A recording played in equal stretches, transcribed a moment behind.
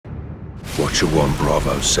Watcher 1,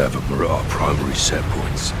 Bravo 7, we're at our primary set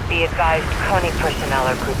points. Be advised, Coney personnel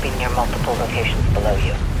are grouping near multiple locations below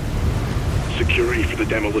you. Security for the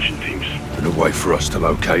demolition teams. And a way for us to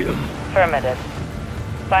locate them. Affirmative.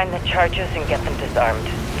 Find the charges and get them disarmed.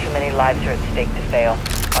 Too many lives are at stake to fail.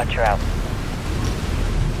 Watch her out.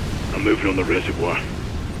 I'm moving on the reservoir.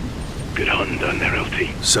 Good hunting down there,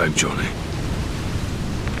 LT. Same, Johnny.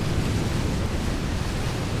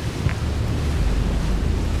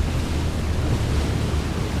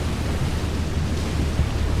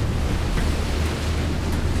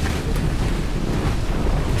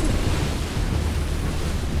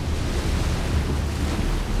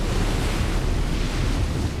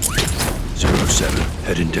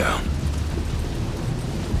 Heading down.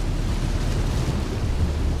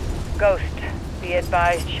 Ghost, be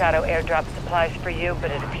advised, Shadow airdrop supplies for you,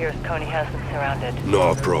 but it appears Coney has them surrounded.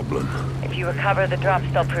 Not a problem. If you recover the drops,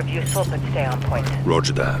 they'll prove useful, but stay on point.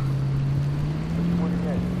 Roger that.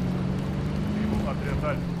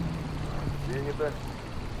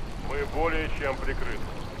 Мы более чем прикрыты.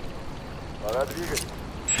 Пора двигать.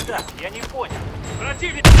 Так, я не понял.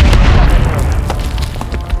 Противник!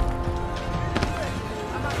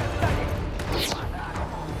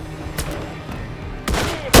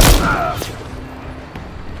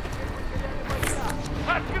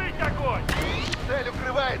 Открыть огонь! Цель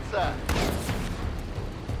укрывается!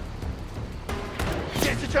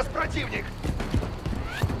 Где сейчас противник?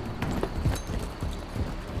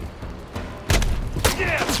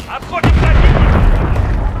 Нет! Отходим противника!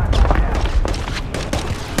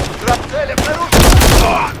 Трап цель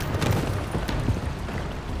обнаружен!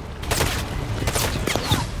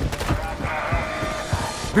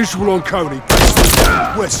 Visual on Coney.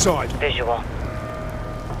 West side. Visual.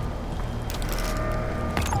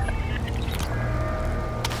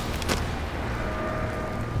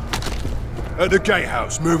 At the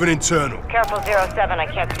gatehouse, moving internal. Careful, 07, I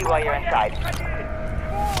can't see while you're inside.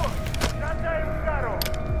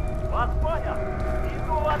 Вас понял.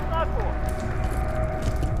 Иду в атаку.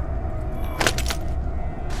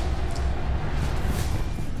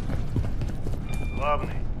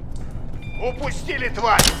 Главный. Упустили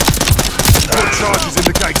тварь! Got charges in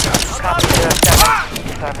the gatehouse. Copy 07.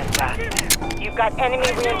 Disarm it fast. You've got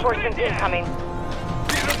enemy reinforcements incoming.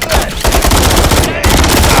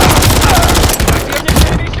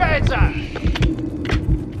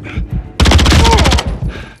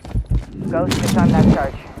 Ghost, disarm that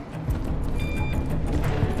charge.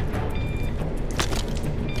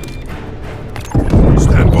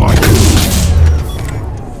 Stand by.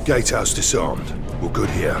 Gatehouse disarmed. We're good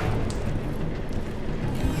here.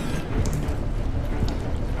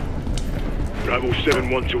 Bravo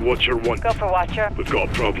 7-1 to Watcher 1. Go for Watcher. We've got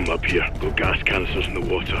a problem up here. Got gas canisters in the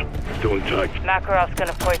water. Still intact. Makarov's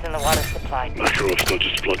gonna poison the water supply. Makarov's not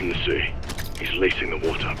just flooding the city. He's lacing the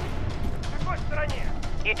water.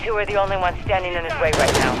 You two are the only ones standing in his way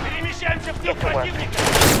right now. Перемещаемся в тыл Get to work. противника.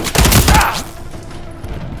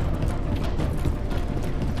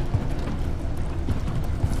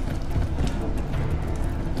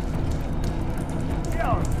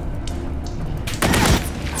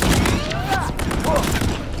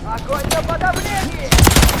 Огонь на подавление!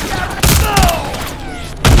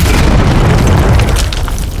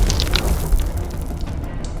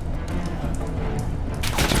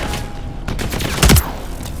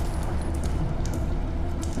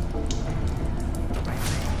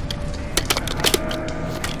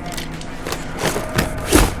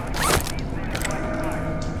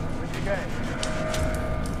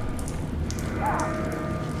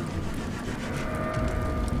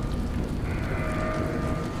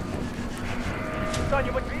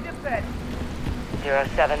 Кто-нибудь видит цель?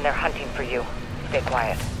 07, they're hunting for you. Stay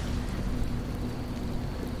quiet.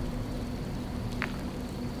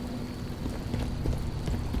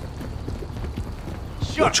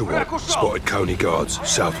 Watcher 1, spotted Coney guards,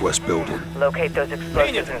 southwest building. Locate those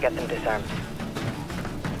explosives and get them disarmed.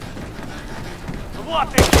 Вот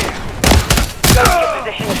и где! Ghost, your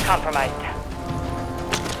position is compromised.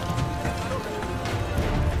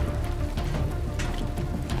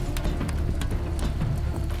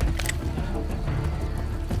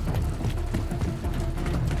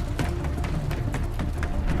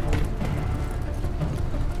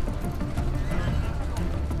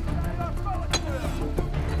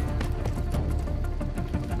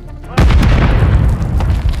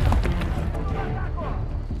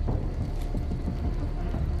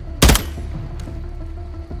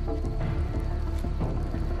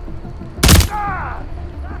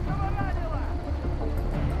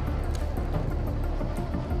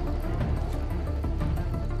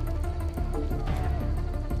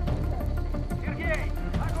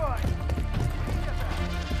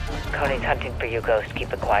 Tony's hunting for you, Ghost.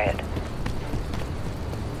 Keep it quiet.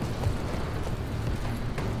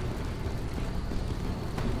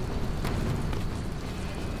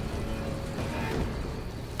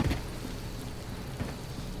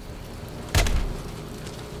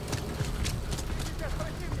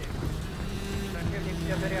 Противник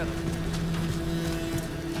где-то рядом.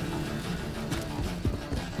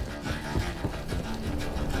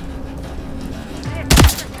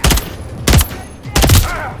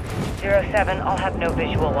 07, I'll have no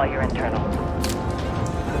visual while you're internal.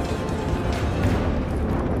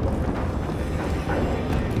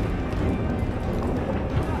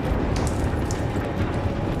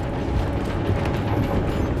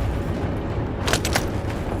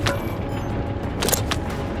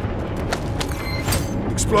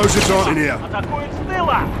 Explosives aren't in here. Атакуют с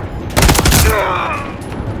тыла!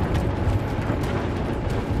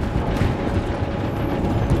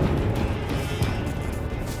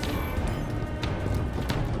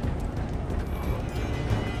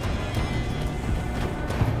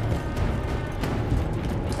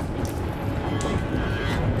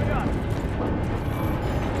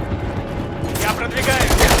 Я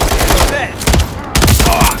продвигаюсь! Цель!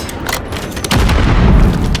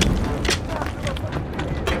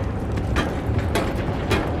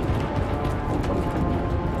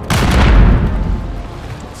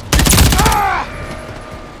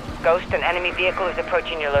 Ghost, an enemy vehicle is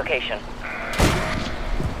approaching your location.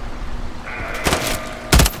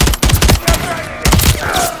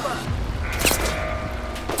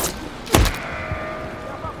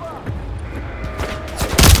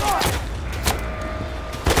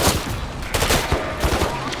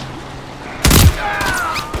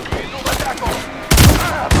 Иду в атаку!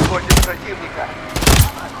 Обходим противника!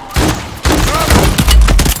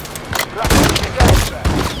 Враг продвигается!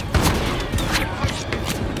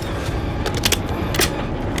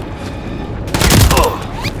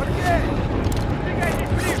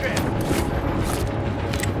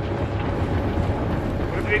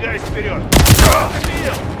 Продвигаюсь вперед!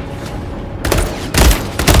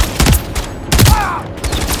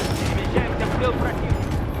 Перемещаемся в тыл противника.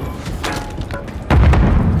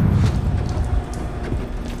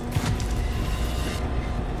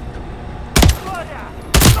 Боря!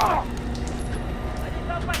 Они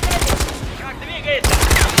там последние! Как двигается?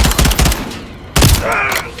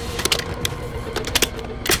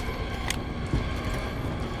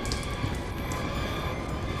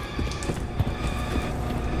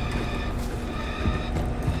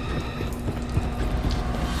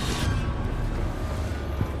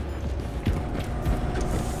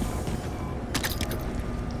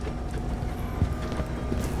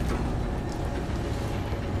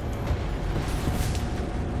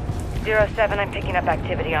 Seven, I'm picking up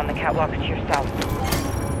activity on the catwalks to your south.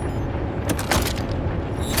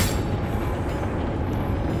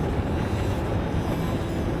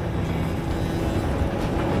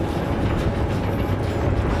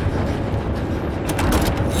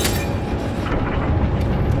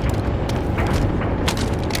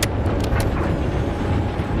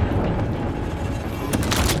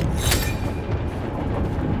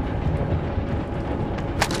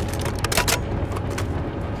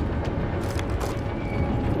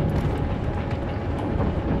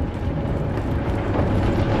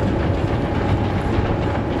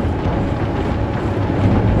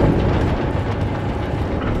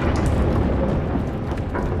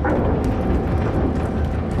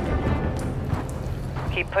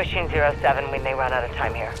 Keep pushing 07 when they run out of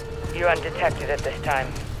time here. You're undetected at this time.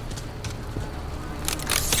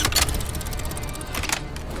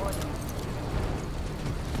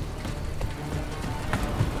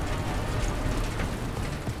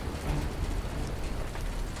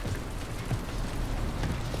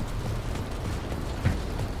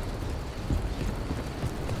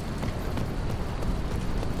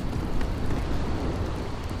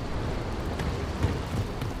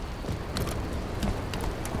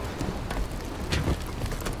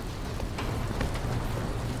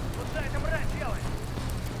 Что это мразь делает?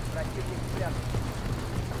 Противник спрятан.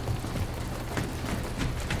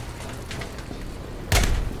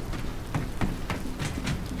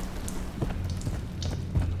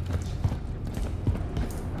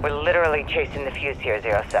 We're literally chasing the fuse here,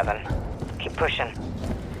 07. Keep pushing.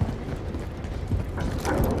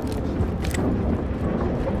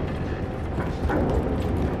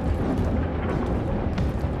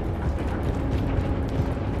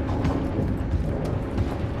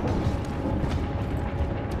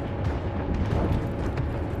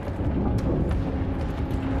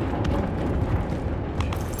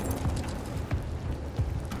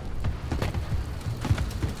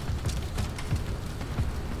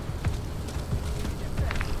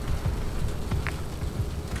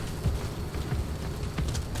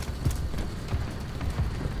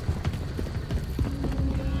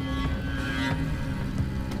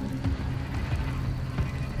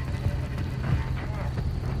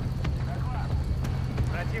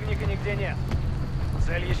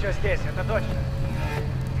 Цель еще здесь, это точно.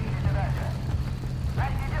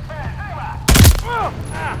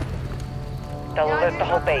 They'll alert the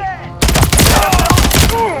whole base.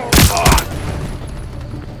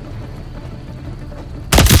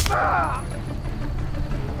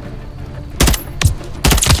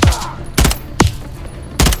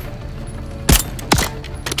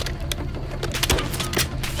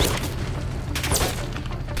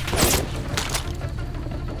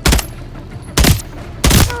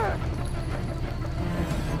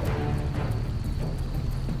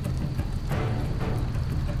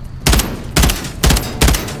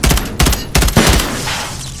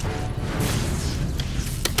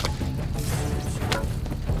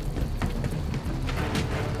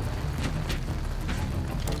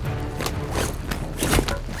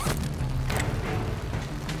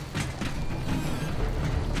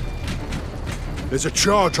 There's a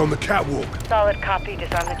charge on the catwalk. Solid copy.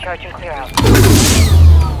 Disarm the charge and clear out.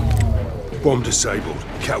 Bomb disabled.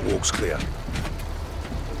 Catwalk's clear.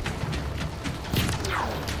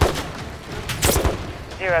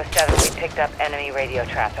 -07, we picked up enemy radio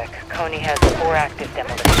traffic. Coney has 4 active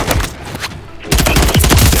demolitions.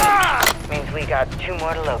 Means we got 2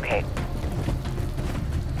 more to locate.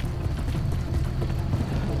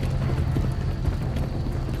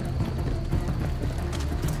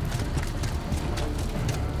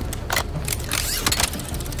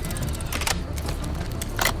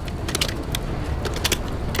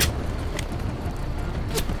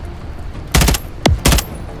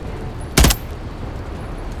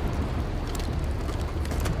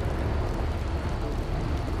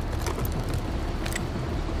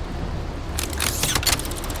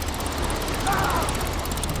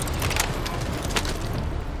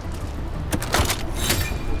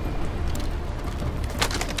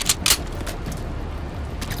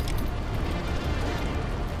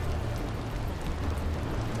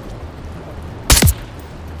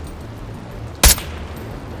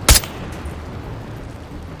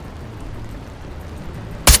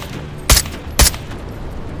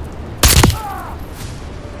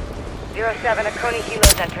 -07, a Coney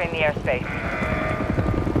helo's entering the airspace.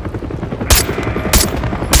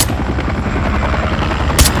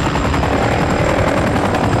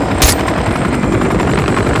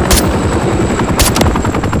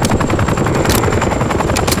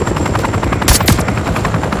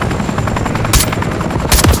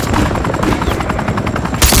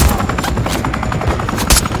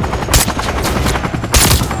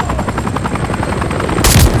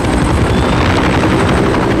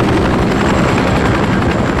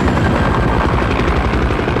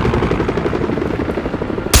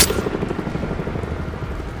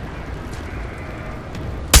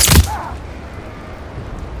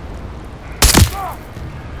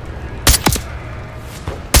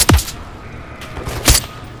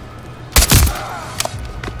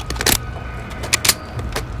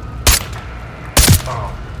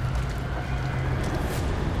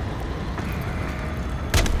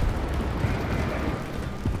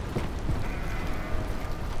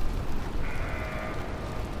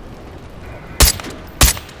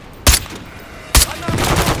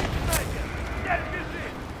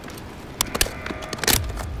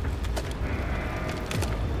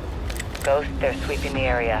 Ghost, they're sweeping the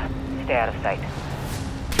area. Stay out of sight.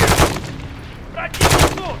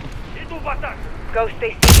 Противник тут! Иду в атаку! Ghost,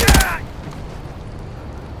 they see you.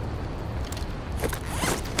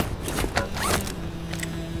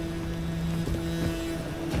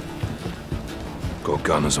 Got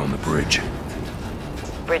gunners on the bridge.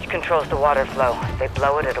 Bridge controls the water flow. They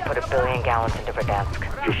blow it, it'll put 1 billion gallons into Verdansk.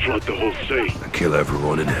 You flood the whole sea. And kill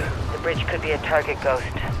everyone in it. The bridge could be a target,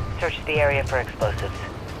 Ghost. Search the area for explosives.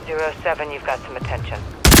 07, you've got some attention.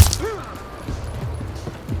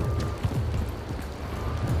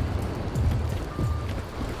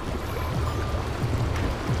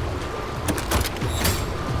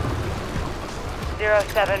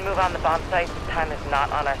 -07, move on the bomb site. Time is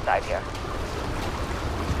not on our side here.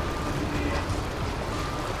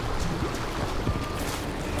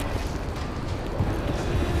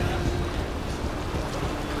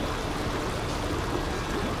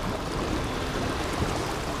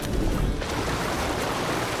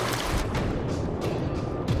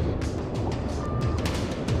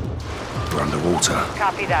 We're underwater.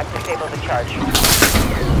 Copy that. Disable the charge.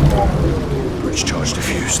 Bridge charge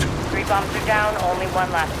diffused. 3 bombs are down. Only 1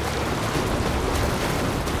 left.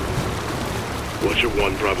 Watcher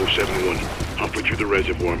 1, Bravo 7-1. Halfway through the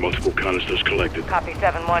reservoir, multiple canisters collected. Copy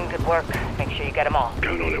 7-1. Good work. Make sure you get them all.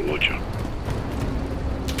 Count on it, Watcher.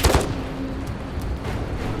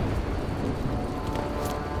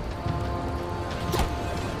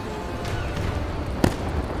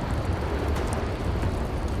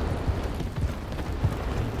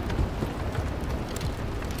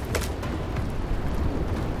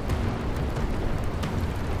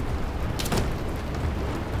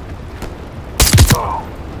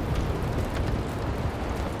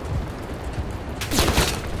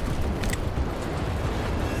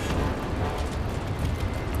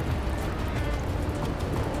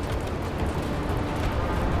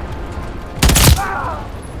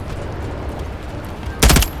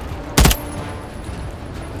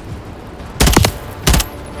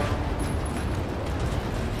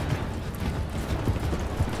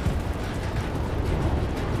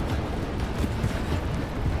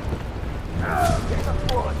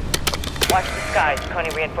 Watch the skies. Coney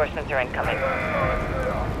reinforcements are incoming.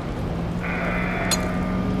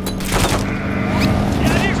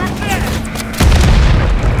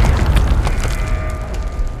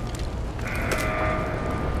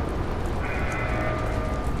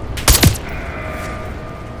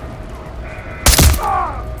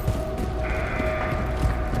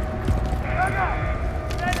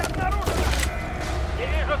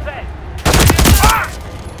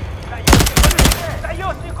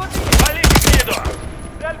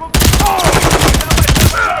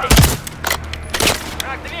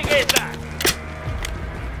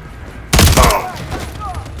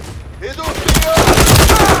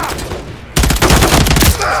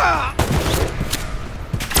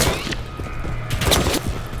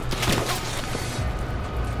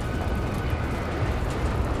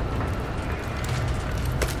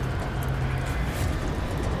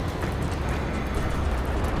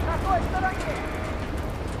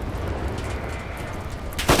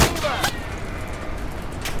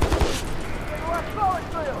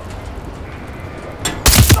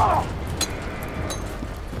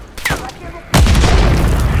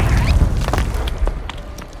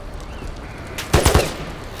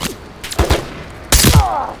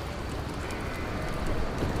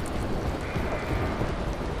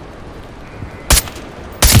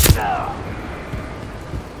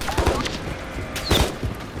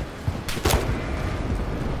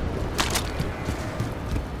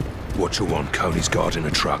 Watcher 1, Coney's guarding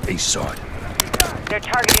a truck, east side. They're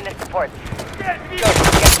targeting the supports. Go, get to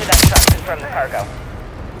that truck, confirm the cargo.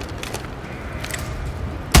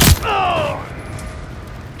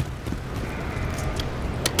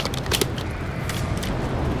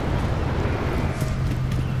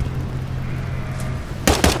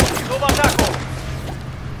 Иду в атаку!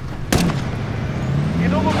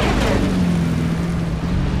 Иду в укрытие!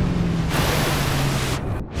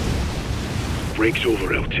 Break's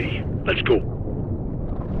over, LT. Let's go.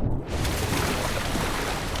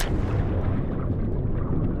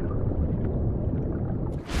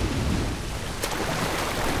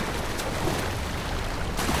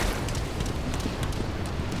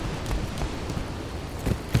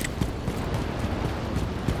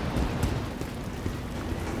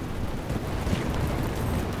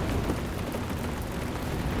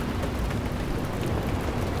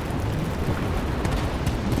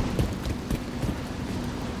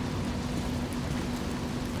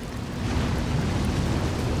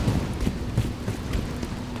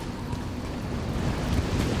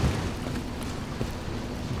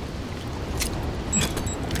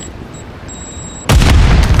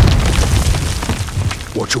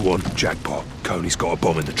 Watcher 1, jackpot. Coney's got a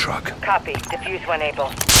bomb in the truck. Copy. Defuse when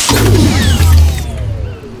able.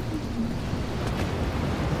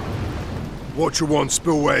 Watcher 1,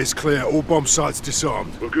 spillway is clear. All bomb sites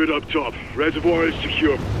disarmed. We're good up top. Reservoir is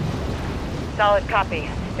secure. Solid copy.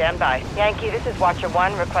 Stand by. Yankee, this is Watcher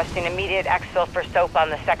 1 requesting immediate exfil for soap on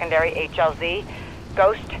the secondary HLZ.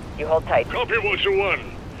 Ghost, you hold tight. Copy, Watcher 1.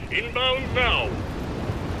 Inbound now.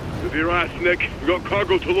 With your ass, Nick. We got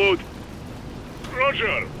cargo to load.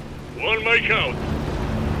 Roger. One my count.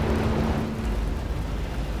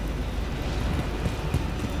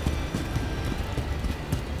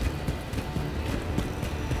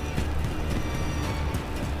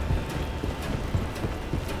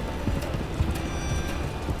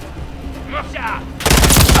 Все!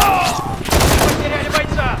 Потеряли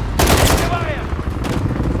бойца! Открываем!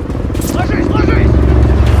 Ложись, ложись!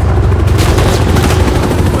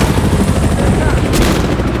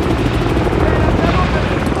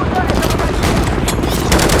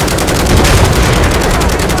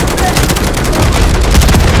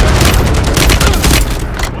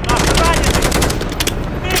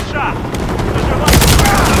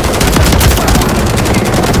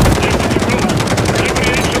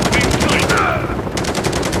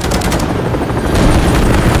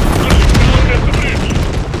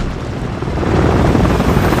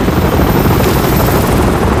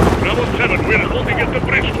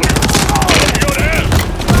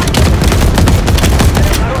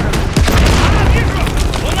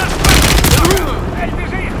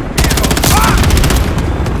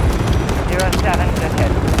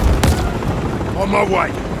 On my way.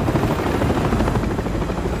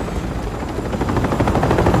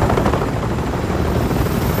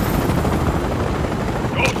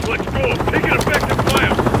 Ghost, let's go. Take an effective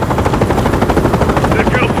fire. Nick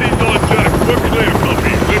LT's on deck. We're clear,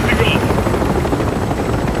 copy. Lifting off.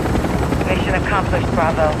 Mission accomplished,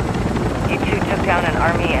 Bravo. You two took down an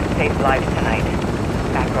army and saved lives tonight.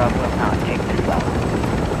 Ragnarok will not take this well.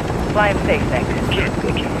 Fly him safe, thanks. Check,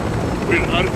 Roger. We'll